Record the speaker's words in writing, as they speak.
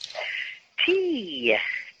Tea.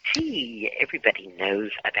 Tea. Everybody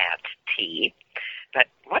knows about tea. But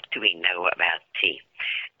what do we know about tea?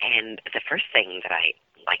 And the first thing that I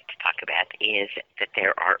like to talk about is that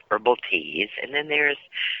there are herbal teas, and then there's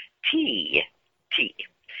tea.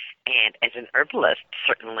 And as an herbalist,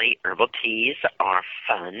 certainly herbal teas are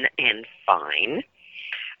fun and fine.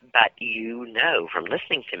 But you know from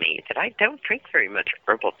listening to me that I don't drink very much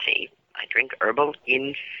herbal tea. I drink herbal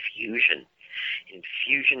infusion.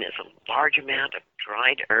 Infusion is a large amount of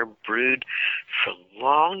dried herb brewed for a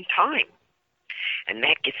long time. And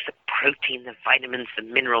that gets the protein, the vitamins, the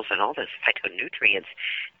minerals, and all those phytonutrients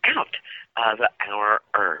out of our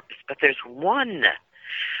herbs. But there's one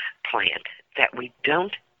plant that we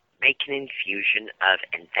don't make an infusion of,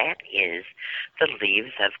 and that is the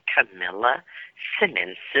leaves of Camellia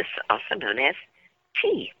sinensis, also known as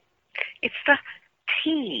tea. It's the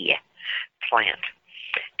tea plant.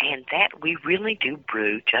 And that we really do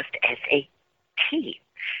brew just as a tea,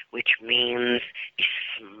 which means a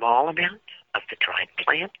small amount of the dried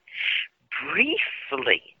plant,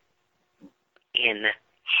 briefly in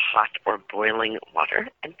hot or boiling water,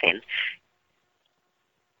 and then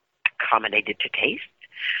accommodated to taste,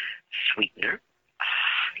 sweetener.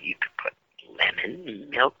 You could put lemon,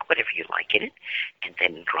 milk, whatever you like in it, and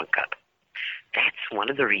then drunk up. That's one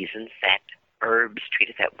of the reasons that herbs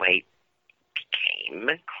treated that way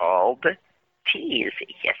became called teas.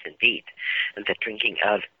 Yes, indeed. And the drinking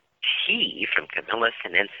of tea from Camellia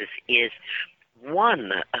sinensis is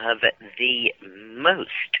one of the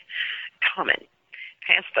most common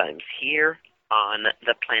pastimes here on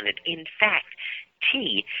the planet. In fact,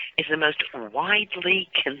 tea is the most widely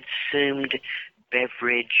consumed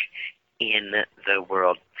beverage in the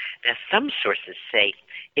world. Now, some sources say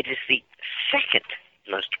it is the second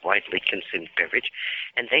most widely consumed beverage,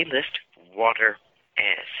 and they list water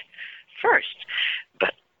as first.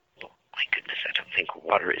 But, oh my goodness, I don't think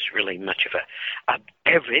water is really much of a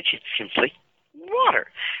beverage. It's simply water,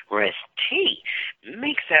 whereas tea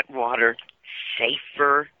makes that water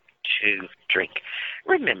safer to drink.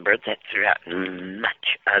 Remember that throughout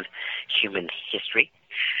much of human history,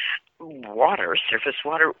 water, surface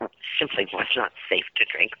water, simply was not safe to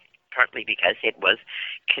drink, partly because it was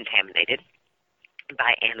contaminated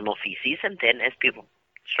by animal feces, and then as people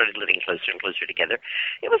started living closer and closer together,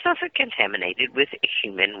 it was also contaminated with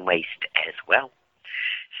human waste as well.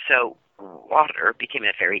 So water became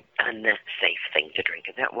a very unsafe thing to drink,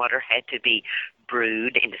 and that water had to be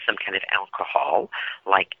brewed into some kind of alcohol,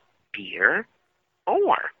 like beer,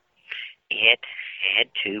 or it had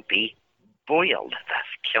to be boiled,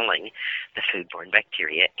 thus killing the foodborne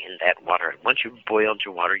bacteria in that water. And once you've boiled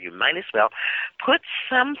your water, you might as well put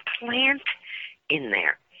some plant in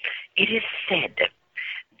there. It is said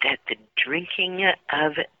that the drinking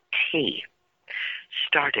of tea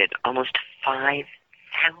started almost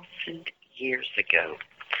 5,000 years ago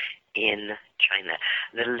in China.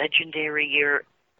 The legendary year